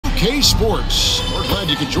2K Sports. We're glad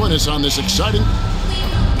you could join us on this exciting.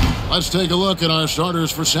 Let's take a look at our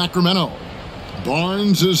starters for Sacramento.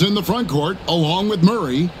 Barnes is in the front court along with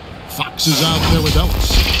Murray. Fox is out there with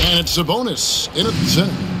Ellis. And it's Sabonis in at the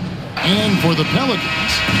center. And for the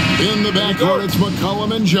Pelicans, in the backcourt, it's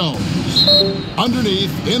McCollum and Jones.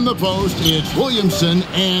 Underneath, in the post, it's Williamson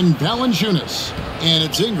and Valanciunas. And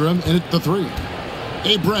it's Ingram in at the 3.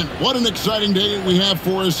 Hey, Brent, what an exciting day we have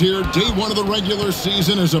for us here. Day 1 of the regular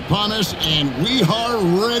season is upon us, and we are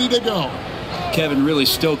ready to go. Kevin, really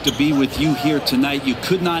stoked to be with you here tonight. You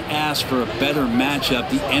could not ask for a better matchup.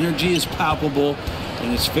 The energy is palpable,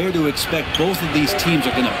 and it's fair to expect both of these teams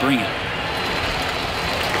are going to bring it.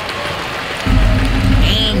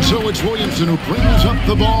 And so it's Williamson who brings up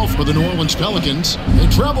the ball for the New Orleans Pelicans. They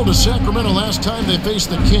traveled to Sacramento last time they faced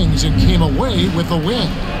the Kings and came away with a win.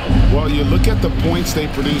 Well, you look at the points they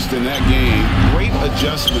produced in that game. Great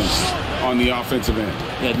adjustments on the offensive end.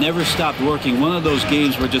 Yeah, it never stopped working. One of those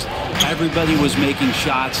games where just everybody was making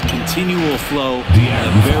shots, continual flow, and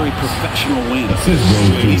a very professional win.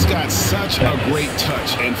 He's got such a great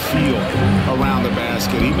touch and feel around the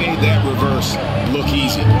basket. He made that reverse look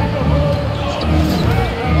easy.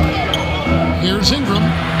 Here's Ingram.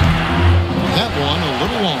 That one a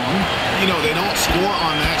little long. You know, they don't score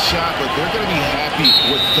on that shot, but they're going to be happy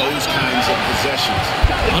with those kinds of possessions.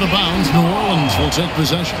 Out of bounds, New Orleans will take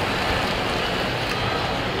possession.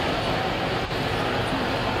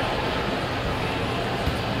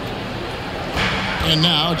 And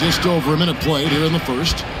now, just over a minute played here in the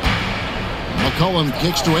first. McCollum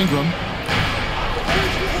kicks to Ingram.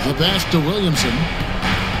 The pass to Williamson.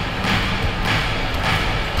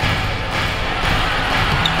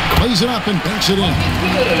 Plays it up and banks it in.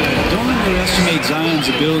 Don't underestimate Zion's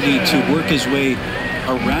ability to work his way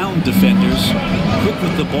around defenders. Quick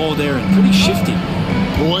with the ball there and pretty shifty.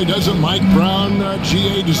 Boy, doesn't Mike Brown,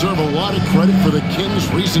 GA, deserve a lot of credit for the Kings'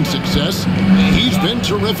 recent success. He's been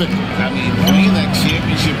terrific. I mean, bringing that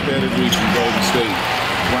championship pedigree from Golden State.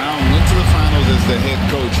 Brown went to the finals as the head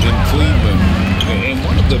coach in Cleveland, and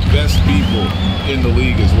one of the best people in the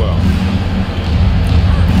league as well.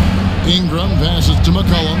 Ingram passes to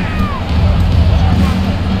McCollum.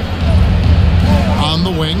 On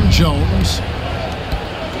the wing, Jones.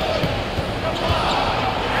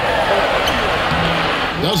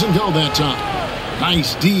 Doesn't go that time.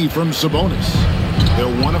 Nice D from Sabonis.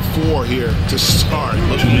 They're 1 of 4 here to start,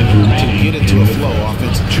 looking to get into a flow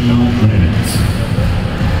offensively. 2 minutes.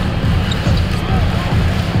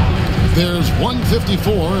 There's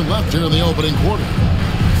 1:54 left here in the opening quarter.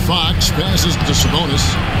 Fox passes to Sabonis.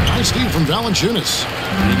 Nice D from Valanciunas.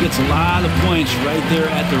 He gets a lot of points right there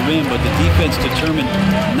at the rim, but the defense determined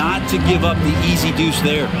not to give up the easy deuce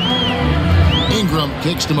there. Ingram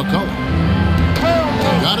kicks to McCollum.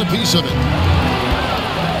 Got a piece of it.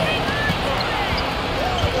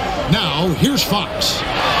 Now, here's Fox.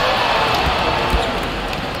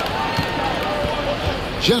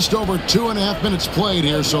 Just over 2.5 minutes played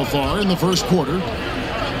here so far in the first quarter.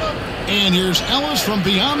 And here's Ellis from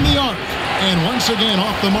beyond the arc. And once again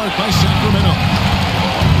off the mark by Sacramento.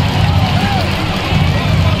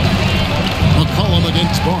 McCollum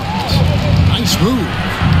against Barnes. Nice move.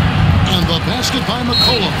 And the basket by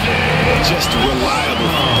McCollum. Just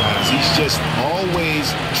reliable, guys. He's just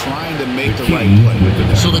always trying to make the right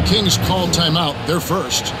play. So the Kings call timeout. They're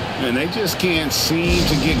first. And they just can't seem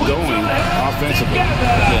to get going offensively.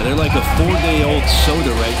 Yeah, they're like a 4-day-old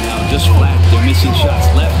soda right now, just flat. They're missing shots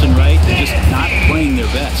left and right. They're just not playing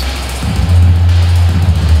their best.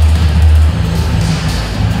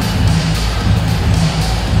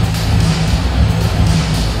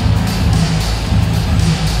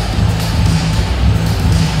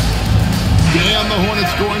 And the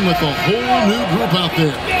Hornets going with a whole new group out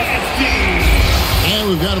there. And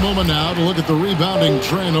we've got a moment now to look at the rebounding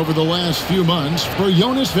trend over the last few months for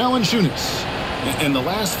Jonas Valanciunas. In the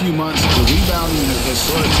last few months, the rebounding has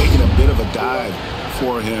sort of taken a bit of a dive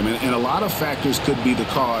for him, and a lot of factors could be the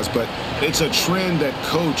cause, but it's a trend that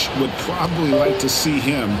coach would probably like to see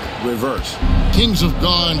him reverse. Kings have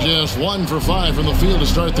gone just 1 for 5 from the field to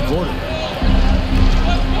start the quarter.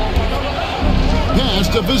 Pass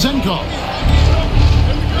to Vizenkov.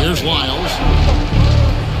 Here's Lyles.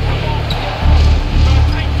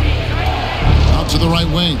 Out to the right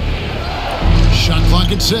wing. Shot clock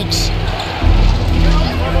at 6.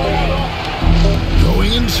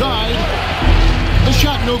 Going inside. The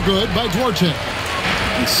shot no good by Duarte.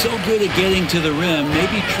 He's so good at getting to the rim.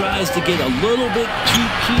 Maybe tries to get a little bit too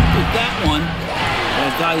cute with that one. But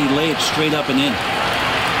I thought he'd lay it straight up and in.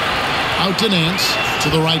 Out to Nance to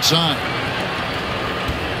the right side.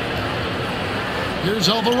 Here's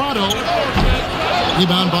Alvarado.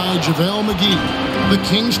 Rebound by JaVale McGee. The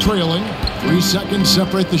Kings trailing. 3 seconds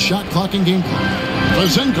separate the shot clock and game clock.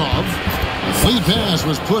 Vezenkov. Lead pass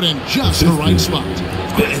was put in just the right spot.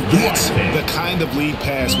 That's the kind of lead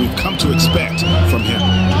pass we've come to expect from him.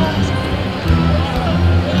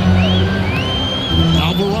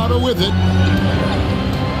 Alvarado with it.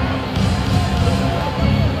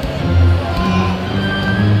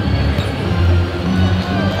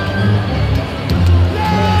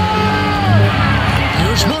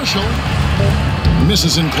 Here's Marshall.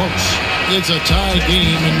 Misses in close. It's a tie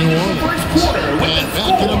game in New Orleans. And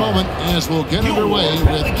back in a moment as we'll get underway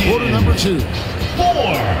with quarter number 2. 4.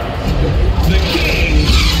 The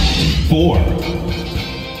Kings 4.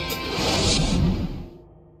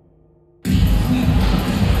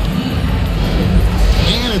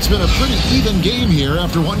 And it's been a pretty even game here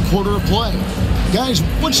after 1 quarter of play. Guys,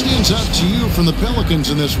 what stands out to you from the Pelicans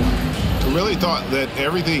in this one? I really thought that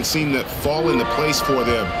everything seemed to fall into place for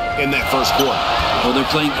them in that first quarter. Well, they're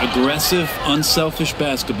playing aggressive, unselfish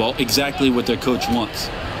basketball, exactly what their coach wants.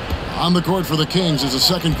 On the court for the Kings as the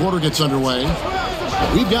second quarter gets underway.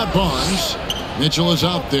 We've got Barnes. Mitchell is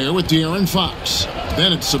out there with De'Aaron Fox.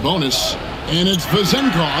 Then it's Sabonis. And it's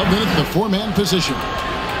Vezenkov in the 4-man position.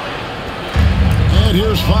 And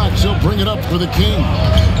here's Fox. He'll bring it up for the Kings.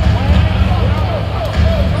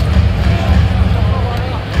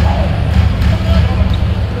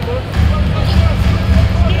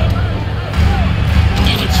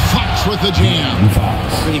 With the jam.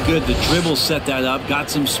 Pretty good. The dribble set that up, got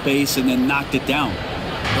some space, and then knocked it down.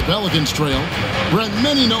 The Pelicans trail. Brent,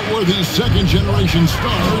 many noteworthy second-generation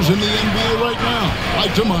stars in the NBA right now,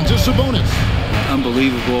 like Domantas Sabonis.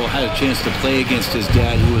 Unbelievable. Had a chance to play against his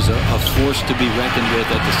dad, who was a force to be reckoned with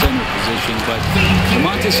at the center position. But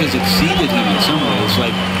Domantas has exceeded him in some ways,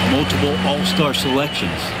 like multiple all-star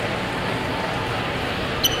selections.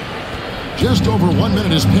 Just over 1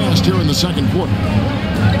 minute has passed here in the second quarter.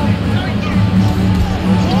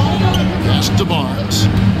 Pass to Barnes.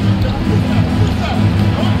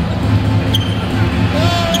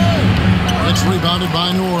 It's rebounded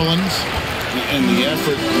by New Orleans. And the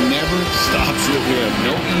effort never stops with him.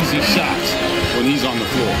 No easy shots when he's on the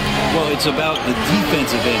floor. Well, it's about the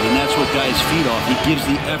defensive end, and that's what guys feed off. He gives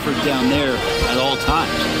the effort down there at all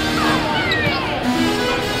times.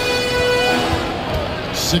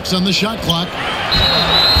 6 on the shot clock.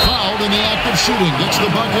 Fouled in the act of shooting. Gets the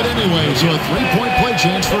bucket anyway, so a 3-point play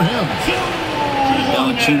chance for him.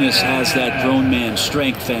 Valanciunas has that grown man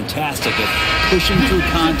strength, fantastic at pushing through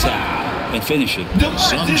contact and finishing.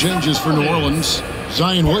 Some changes for New Orleans.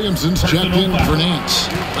 Zion Williamson's checked in for Nance.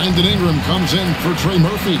 Brandon Ingram comes in for Trey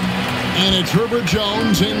Murphy. And it's Herbert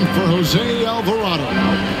Jones in for Jose Alvarado.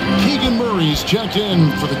 Keegan Murray's checked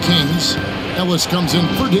in for the Kings. Ellis comes in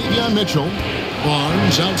for Davion Mitchell.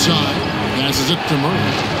 Barnes outside. Passes it to Murray.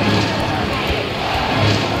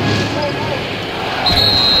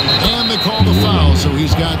 And they call the foul, so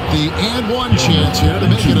he's got the and-one chance here to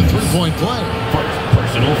make it a 3-point play.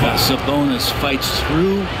 Personal foul. Sabonis fights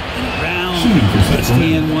through and around. That's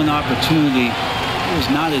the and-one opportunity. It was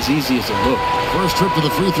not as easy as it looked. First trip to the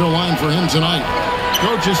free throw line for him tonight.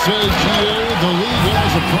 Coaches say, GA, the league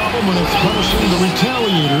has a problem when it's punishing the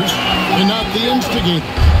retaliators and not the instigator.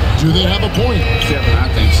 Do they have a point? Kevin, I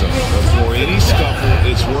think so. For any scuffle,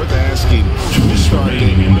 it's worth asking who started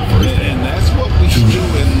in the first half. And that's what we should do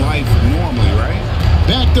in life normally, right?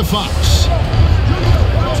 Back to Fox.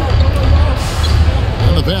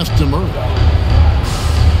 And the pass to Murray.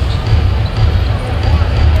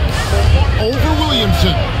 Over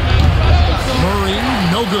Williamson. Murray,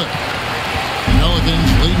 no good. Pelicans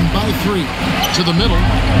leading by 3. To the middle.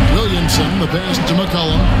 Williamson, the pass to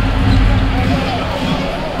McCollum.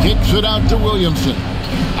 Kicks it out to Williamson.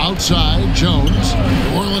 Outside, Jones.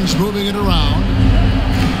 New Orleans moving it around.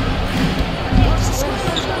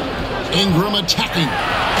 Ingram attacking.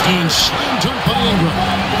 And slam dunk by Ingram.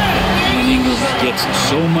 And Ingram gets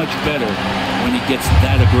so much better when he gets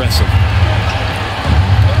that aggressive.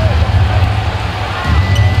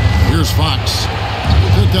 Here's Fox.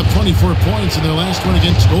 They picked up 24 points in their last one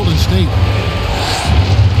against Golden State.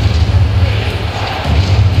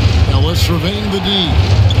 Ellis surveying the D.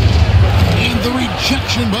 And the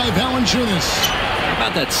rejection by Valanciunas. How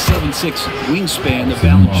about that 7'6" wingspan of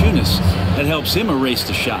Valanciunas that helps him erase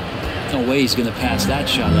the shot? No way he's going to pass that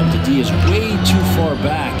shot up. The D is way too far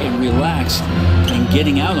back and relaxed and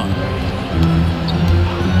getting out on him.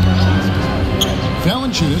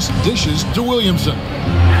 Valanciunas dishes to Williamson.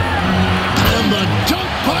 And the dunk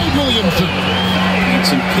by Williamson. And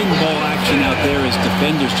some pinball action out there as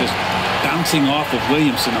defenders just bouncing off of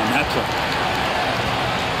Williamson on that play.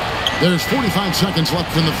 There's 45 seconds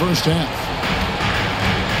left in the first half.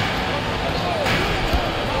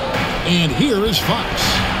 And here is Fox.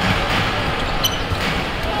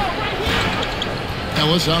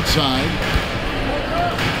 Ellis outside.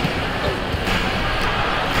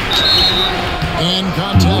 And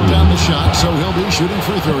contact on the shot, so he'll be shooting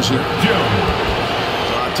free throws here.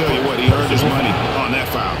 I'll tell you what, he earned his money on that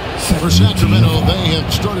foul. For Sacramento, they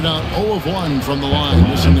have started out 0 of 1 from the line,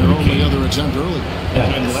 missing their only other attempt early.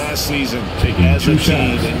 And last season, as a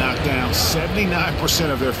team, they knocked down 79%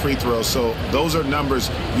 of their free throws, so those are numbers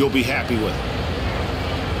you'll be happy with.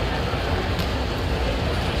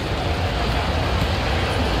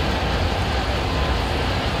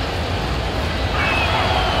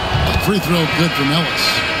 Free throw good from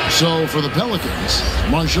Ellis. So for the Pelicans,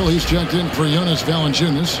 Marshall, he's checked in for Jonas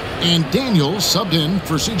Valanciunas, and Daniels subbed in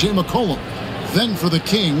for C.J. McCollum. Then for the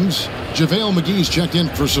Kings, JaVale McGee's checked in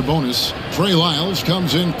for Sabonis. Trey Lyles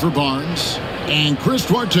comes in for Barnes, and Chris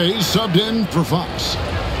Duarte's subbed in for Fox.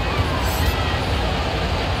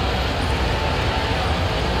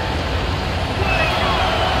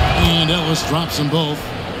 And Ellis drops them both.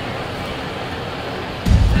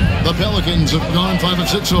 The Pelicans have gone 5 of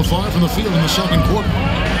 6 so far from the field in the second quarter.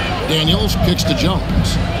 Daniels kicks to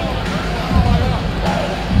Jones.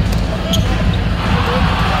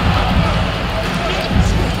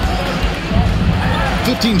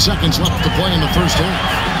 "15 seconds left to play in the first half.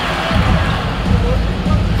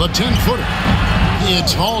 The 10-footer.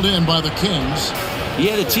 It's hauled in by the Kings. He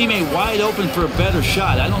had a teammate wide open for a better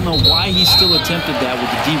shot. I don't know why he still attempted that with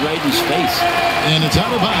the D right in his face. And it's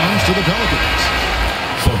out of bounds to the Pelicans.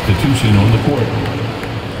 Substitution on the court.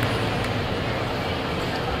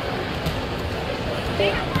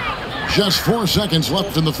 Just 4 seconds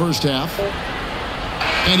left in the first half.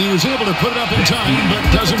 And he was able to put it up in time,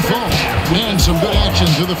 but doesn't fall. And some good action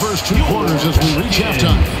through the first 2 quarters as we reach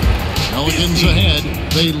halftime. Pelicans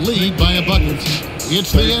ahead. They lead by a bucket.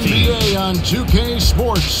 It's the NBA on 2K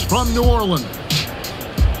Sports from New Orleans.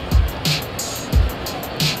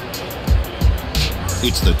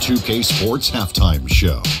 It's the 2K Sports Halftime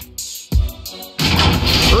Show.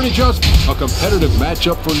 Ernie Jashper, a competitive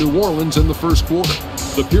matchup for New Orleans in the first quarter.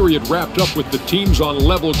 The period wrapped up with the teams on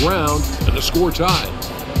level ground and the score tied.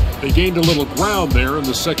 They gained a little ground there in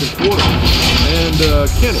the second quarter. And,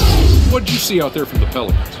 Kenneth, what did you see out there from the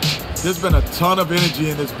Pelicans? There's been a ton of energy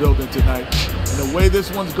in this building tonight. And the way this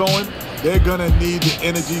one's going, they're going to need the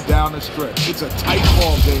energy down the stretch. It's a tight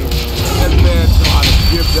ball game. And fans know how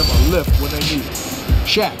to give them a lift when they need it.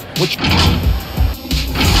 Shaq,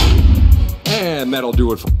 and that'll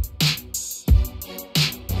do it for...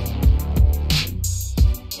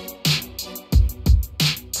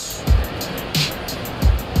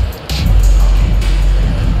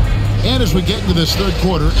 And as we get into this third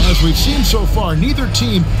quarter, as we've seen so far, neither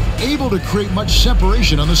team able to create much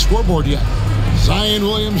separation on the scoreboard yet. Zion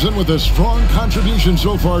Williamson with a strong contribution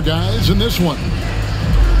so far, guys, in this one.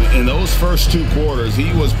 In those first 2 quarters,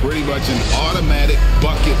 he was pretty much an automatic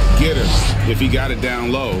bucket getter if he got it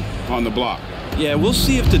down low on the block. Yeah, we'll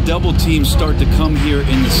see if the double teams start to come here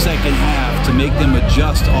in the second half to make them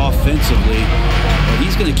adjust offensively. But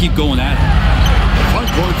he's going to keep going at it. The front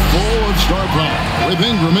court full of star power with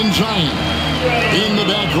Ingram and Zion. In the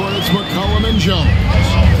backcourt, it's McCollum and Jones.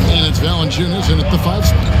 And it's Valanciunas in at the 5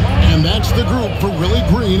 spot. And that's the group for Willie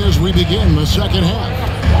Green as we begin the second half.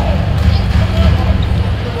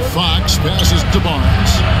 Fox passes to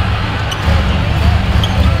Barnes.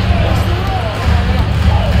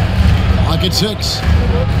 Clock at 6.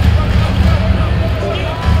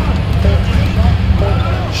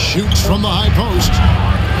 Shoots from the high post.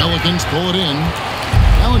 Pelicans pull it in.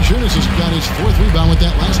 Valanciunas has got his 4th rebound with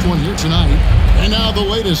that last one here tonight. And now the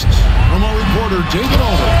latest from our reporter, David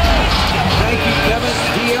Aldridge. Thank you, Kevin.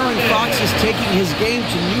 De'Aaron Fox is taking his game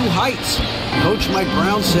to new heights. Coach Mike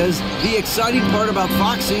Brown says the exciting part about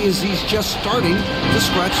Foxy is he's just starting to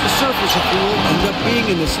scratch the surface of who will end up being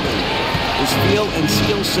in this league. His feel and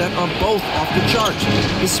skill set are both off the charts.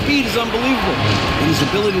 His speed is unbelievable, and his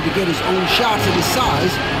ability to get his own shots at his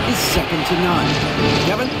size is second to none.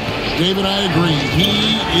 Kevin? David, I agree.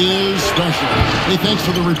 He is special. Hey, thanks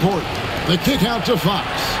for the report. The kick out to Fox.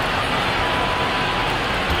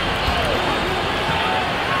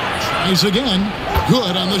 Tries again.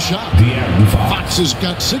 Good on the shot. Fox has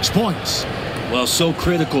got 6 points. Well, so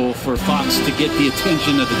critical for Fox to get the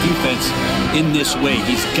attention of the defense in this way.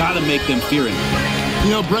 He's got to make them fear him.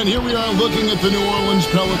 You know, Brent, here we are looking at the New Orleans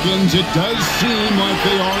Pelicans. It does seem like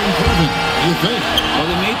they are improving. You think? Well,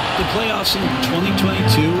 they made the playoffs in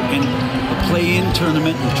 2022 and a play-in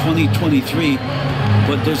tournament in 2023.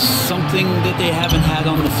 But there's something that they haven't had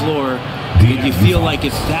on the floor that you feel like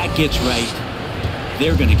if that gets right,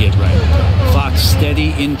 they're going to get right. Fox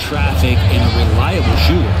steady in traffic and a reliable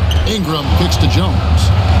shooter. Ingram kicks to Jones.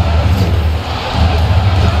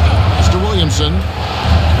 Mr. Williamson. 2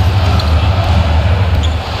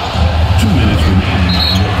 minutes remaining.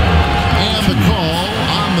 And the call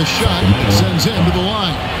on the shot sends him to the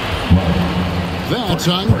line. That's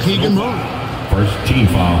on Keegan Murray. First team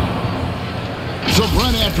foul. So,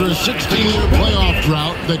 Brent, after a 16-year playoff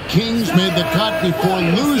drought, the Kings made the cut before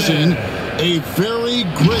losing a very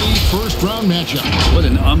gritty first-round matchup. What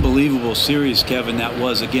an unbelievable series, Kevin, that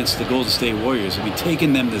was against the Golden State Warriors. I mean,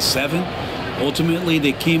 taking them to 7. Ultimately,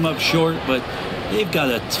 they came up short, but they've got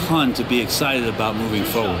a ton to be excited about moving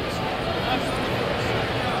forward.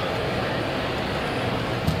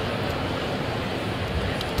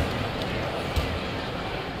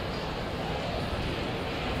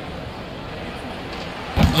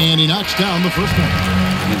 And he knocks down the first one.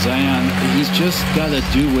 And Zion, he's just got to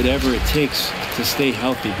do whatever it takes to stay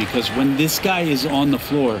healthy, because when this guy is on the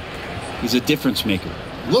floor, he's a difference maker.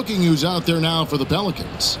 Looking who's out there now for the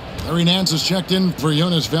Pelicans. Larry Nance is checked in for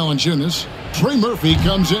Jonas Valanciunas. Trey Murphy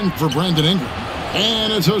comes in for Brandon Ingram.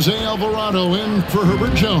 And it's Jose Alvarado in for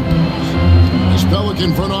Herbert Jones. This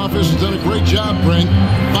Pelican front office has done a great job, Brent,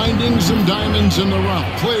 finding some diamonds in the rough.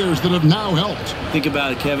 Players that have now helped. Think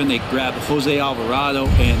about it, Kevin. They grabbed Jose Alvarado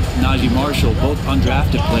and Najee Marshall, both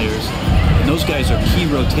undrafted players. And those guys are key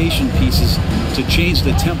rotation pieces to change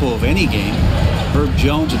the tempo of any game. Herb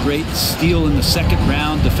Jones, a great steal in the second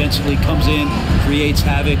round. Defensively comes in, creates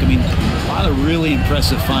havoc. I mean, a lot of really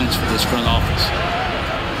impressive finds for this front office.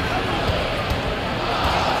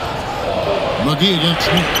 McGee against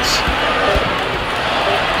Nance.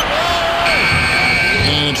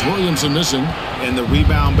 And it's Williamson missing. And the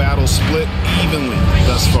rebound battle split evenly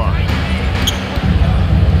thus far.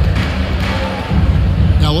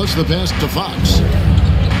 Now let's the pass to Fox.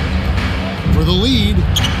 For the lead.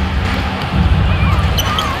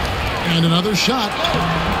 And another shot.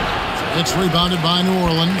 It's rebounded by New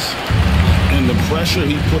Orleans. And the pressure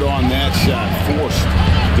he put on that shot forced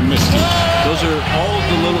the miscue. Those are all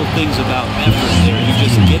the little things about Memphis there. He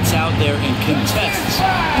just gets out there and contests,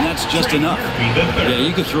 and that's just enough. Yeah,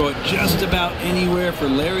 you could throw it just about anywhere for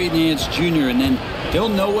Larry Nance Jr., and then he'll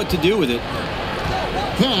know what to do with it.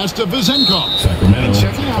 Pass to Vizenko. And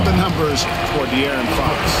checking out the numbers for De'Aaron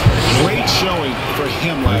Fox. Great showing for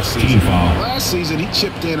him last season. Last season, he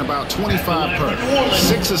chipped in about 25 per.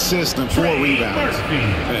 6 assists and 4 rebounds.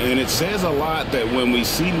 And it says a lot that when we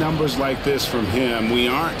see numbers like this from him, we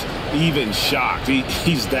aren't even shocked.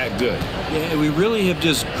 He's that good. Yeah, we really have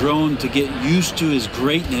just grown to get used to his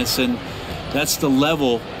greatness, and that's the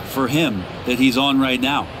level for him that he's on right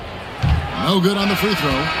now. No good on the free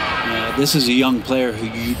throw. This is a young player who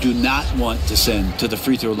you do not want to send to the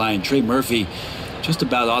free throw line. Trey Murphy, just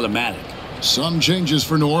about automatic. Some changes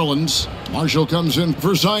for New Orleans. Marshall comes in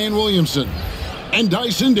for Zion Williamson. And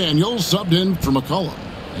Dyson Daniels subbed in for McCollum.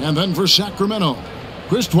 And then for Sacramento,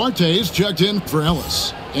 Chris Duarte's checked in for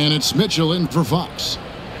Ellis. And it's Mitchell in for Fox.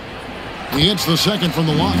 He hits the second from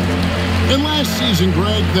the line. And last season,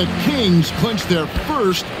 Greg, the Kings clinched their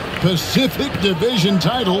first Pacific Division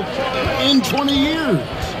title in 20 years.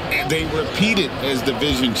 And they repeated as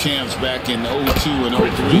division champs back in 02 and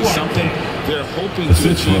 03, something they're hoping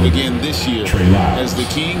to achieve again this year as the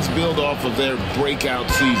Kings build off of their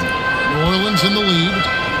breakout season. New Orleans in the lead.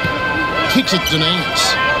 Kicks it to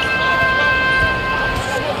Nance.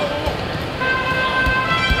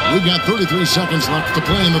 We've got 33 seconds left to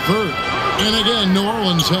play in the third. And again, New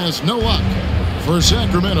Orleans has no luck. For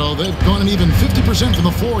Sacramento, they've gone an even 50% from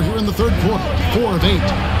the floor here in the third quarter. 4 of 8.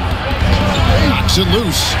 Knocks it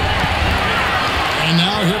loose. And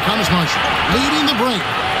now here comes Marshall, leading the break.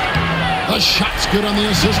 The shot's good on the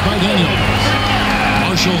assist by Daniels.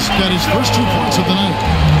 Marshall's got his first 2 points of the night.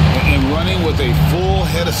 And running with a full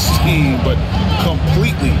head of steam, but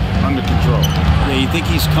completely under control. Yeah, you think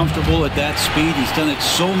he's comfortable at that speed. He's done it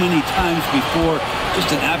so many times before.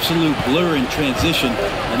 Just an absolute blur in transition,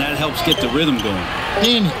 and that helps get the rhythm going.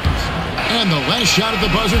 Daniels. And the last shot at the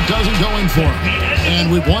buzzer doesn't go in for him. And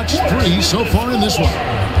we've watched 3 so far in this one.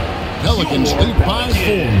 Pelicans lead by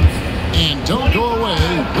 4. And don't go away.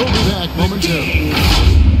 We'll be back momentarily.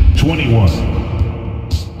 21.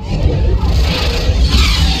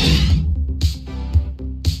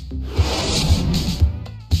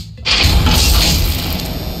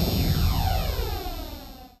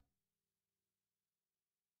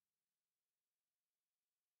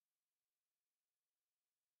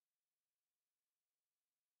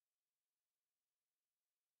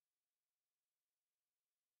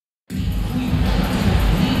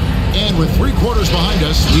 And with 3 quarters behind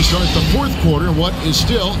us, we start the 4th quarter in what is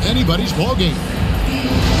still anybody's ball game.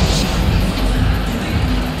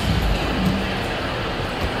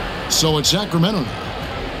 So it's Sacramento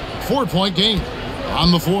now. 4-point game. On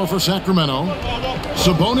the floor for Sacramento.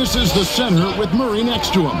 Sabonis is the center with Murray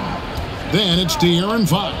next to him. Then it's De'Aaron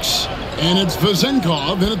Fox. And it's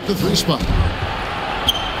Vezenkov in at the 3 spot.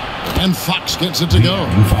 And Fox gets it to go.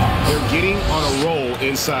 They're getting on a roll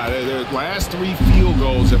inside. Their last 3 field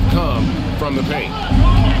goals have come from the paint.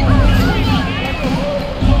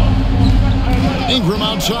 Ingram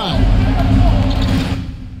outside.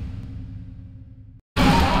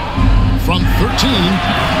 From 13,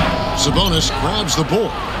 Sabonis grabs the ball.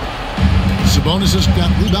 Sabonis has got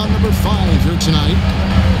rebound number 5 here tonight.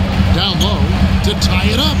 Down low to tie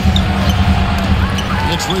it up.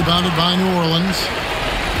 It's rebounded by New Orleans.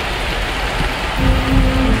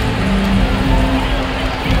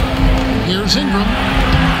 Here's Ingram.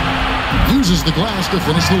 Uses the glass to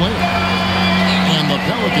finish the layup. And the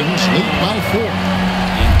Pelicans lead by 4.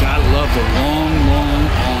 And gotta love the long, long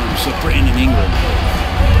arms of Brandon Ingram.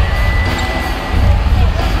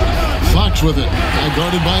 Fox with it.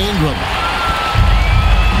 Guarded by Ingram.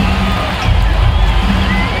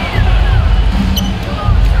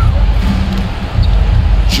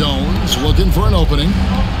 Jones looking for an opening.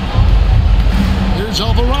 Here's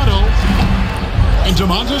Alvarado. And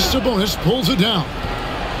Domantas Sabonis pulls it down.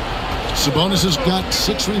 Sabonis has got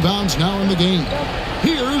 6 rebounds now in the game.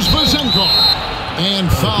 Here's Vezenkov.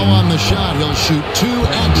 And foul on the shot. He'll shoot 2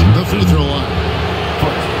 at the free throw line.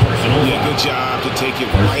 Yeah, good job to take it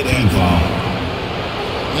right at him.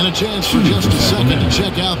 And a chance for just a second to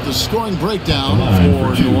check out the scoring breakdown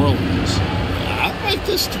for New Orleans. I like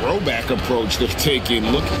this throwback approach they're taking.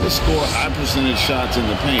 Looking to score high percentage shots in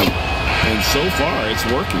the paint. And so far, it's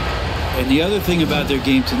working. And the other thing about their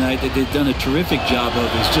game tonight that they've done a terrific job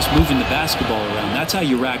of is just moving the basketball around. That's how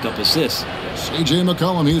you rack up assists. C.J.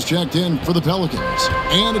 McCollum, he's checked in for the Pelicans.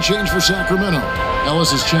 And a change for Sacramento.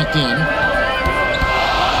 Ellis is checked in.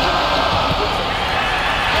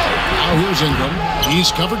 Now here's Ingram.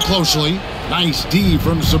 He's covered closely. Nice D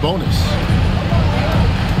from Sabonis.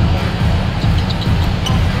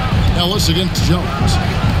 Ellis against Jones.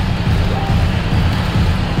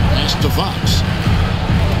 Pass to Fox.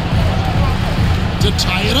 To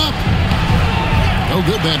tie it up. No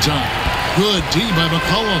good that time. Good D by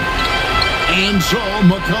McCollum. And so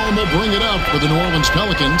McCollum will bring it up for the New Orleans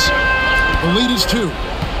Pelicans. The lead is 2.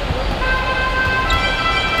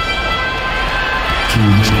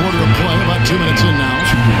 Quarter of play, about 2 minutes in now.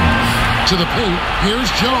 To the paint. Here's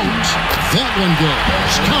Jones. That one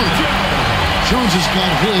goes. Counted. Jones has got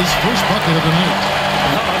his first bucket of the night.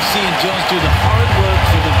 I love seeing Jones do the hard work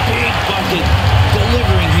for the big bucket,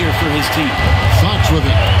 delivering here for his team. Fox with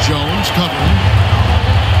it. Jones covering.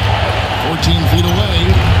 14 feet away.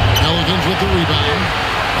 Pelicans with the rebound.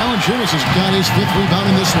 Valanciunas has got his 5th rebound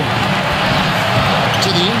in this one. To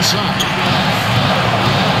the inside.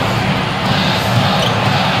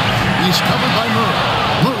 He's covered by Murray.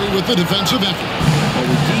 Murray with the defensive effort. Well,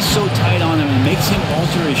 with D so tight on him, it makes him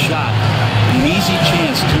alter his shot. An easy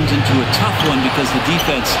chance turns into a tough one because the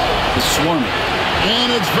defense is swarming.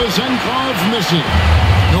 And it's Vezenkov missing.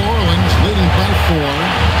 New Orleans leading by 4.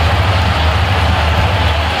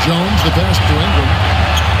 Jones the pass to Ingram.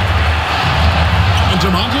 And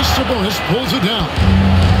Domantas Sabonis pulls it down.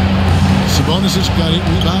 Sabonis has got 8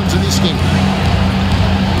 rebounds in this game.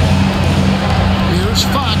 Here's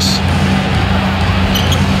Fox.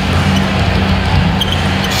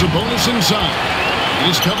 Sabonis inside.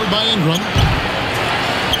 He's covered by Ingram.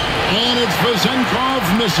 And it's Vezenkov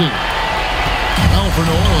missing. Now for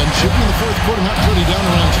New Orleans, shooting in the 4th quarter, not pretty, down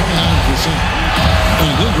around 29%.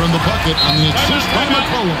 And Ingram the bucket on the assist by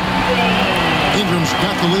McCollum. Ingram's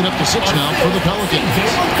got the lead up to 6 now for the Pelicans.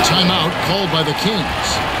 Timeout called by the Kings.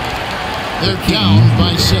 They're down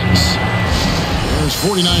by 6. There's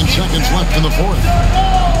 49 seconds left in the 4th.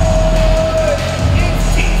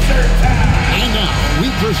 And now we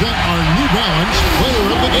present our New Balance player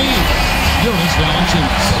of the game, Jonas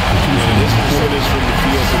Valanciunas. His percentage from the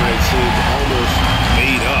field tonight seemed almost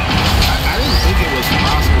made up. I didn't think it was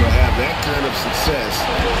possible to have that kind of success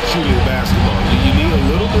shooting the basketball. You need a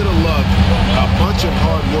little bit of luck, a bunch of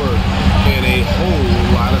hard work, and a whole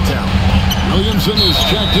lot of talent. Williamson is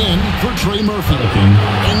checked in for Trey Murphy.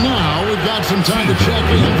 And now we've got some time to check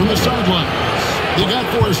in from the sideline. You got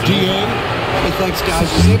for us, DA. Hey, thanks,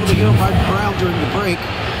 guys. I was able to hear Mike Brown during the break.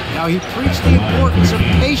 Now, he preached the importance of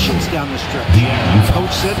patience down the stretch.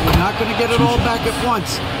 Coach said we're not going to get it all back at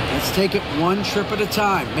once. Let's take it one trip at a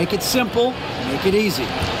time. Make it simple, make it easy.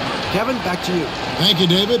 Kevin, back to you. Thank you,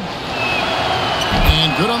 David.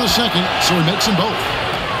 And good on the second, so he makes them both.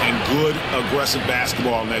 And good, aggressive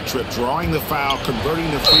basketball on that trip, drawing the foul, converting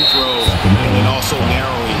the free throws, and then also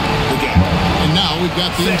narrowing the gap. And now we've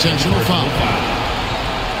got the intentional foul.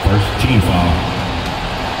 First team foul.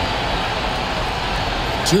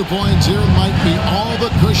 2 points here might be all the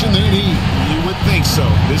cushion they need. You would think so.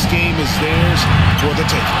 This game is theirs for the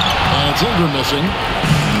taking. And it's Ingram missing.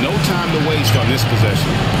 No time to waste on this possession.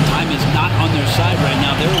 Time is not on their side right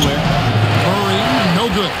now. They're aware. Murray, no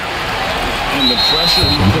good. And the pressure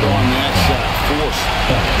he put on that shot forced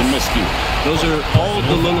the miscue. Those are all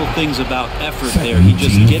the little things about effort there. He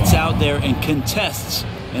just gets out there and contests,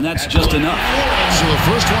 and that's just enough. So the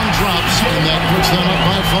first one drops, and that puts them up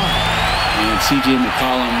by 5. And C.J.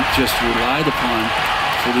 McCollum just relied upon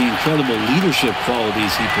for the incredible leadership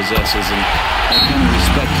qualities he possesses, and that kind of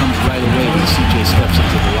respect comes right away when C.J. steps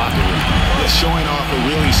into the locker room. Yeah, showing off a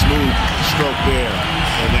really smooth stroke there,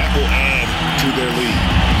 and that will add to their lead.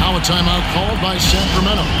 Now a timeout called by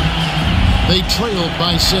Sacramento. They trailed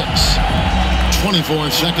by 6. 24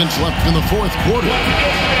 seconds left in the fourth quarter.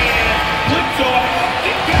 Put your hands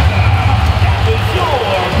together. That was your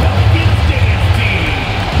Pelicans dance team.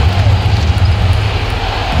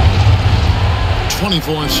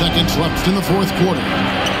 24 seconds left in the fourth quarter.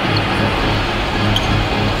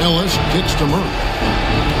 Ellis kicks to Murray.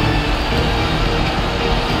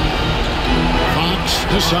 Fox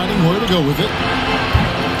deciding where to go with it.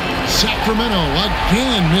 Sacramento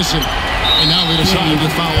again missing. And now they decide to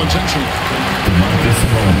foul intentionally.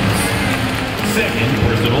 Second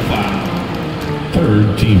personal foul.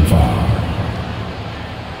 Third team foul.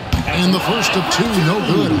 And the first of 2, no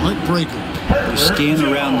good. Heartbreaker. You scan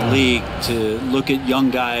around the league to look at young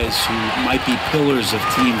guys who might be pillars of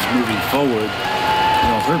teams moving forward. You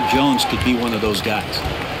know, Herb Jones could be one of those guys.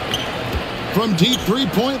 From deep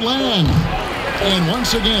three-point land. And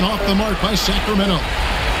once again off the mark by Sacramento.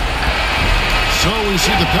 So we see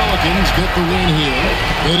the Pelicans get the win here.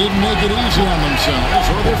 They didn't make it easy on themselves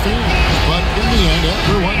or their fans, but in the end,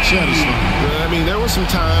 everyone's satisfied. I mean, there were some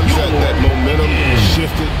times that momentum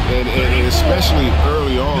shifted, and especially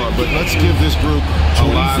early on, but let's give this group a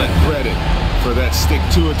lot of credit for that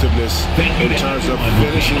stick-to-itiveness in terms of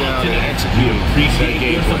finishing out and executing that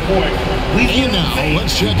game plan. And now,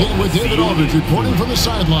 let's check in with David Aldridge reporting from the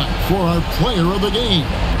sideline for our player of the game.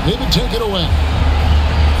 David, take it away.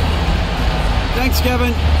 Thanks,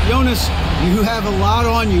 Kevin. Jonas, you have a lot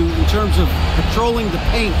on you in terms of controlling the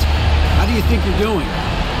paint. How do you think you're doing?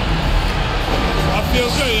 I feel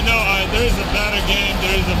good. You know, there is a better game,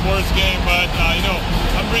 there is a worse game, but, you know,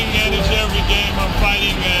 I'm bringing energy every game. I'm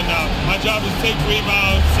fighting, and my job is to take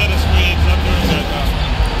rebounds, set a screens. I'm doing good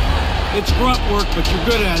now. It's grunt work, but you're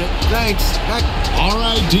good at it. Thanks. All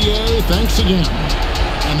right, D.A., thanks again.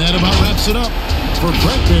 And that about wraps it up. For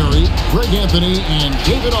Brent Berry, Greg Anthony, and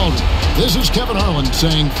David Aldridge, this is Kevin Harlan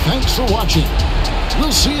saying thanks for watching.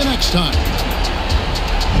 We'll see you next time.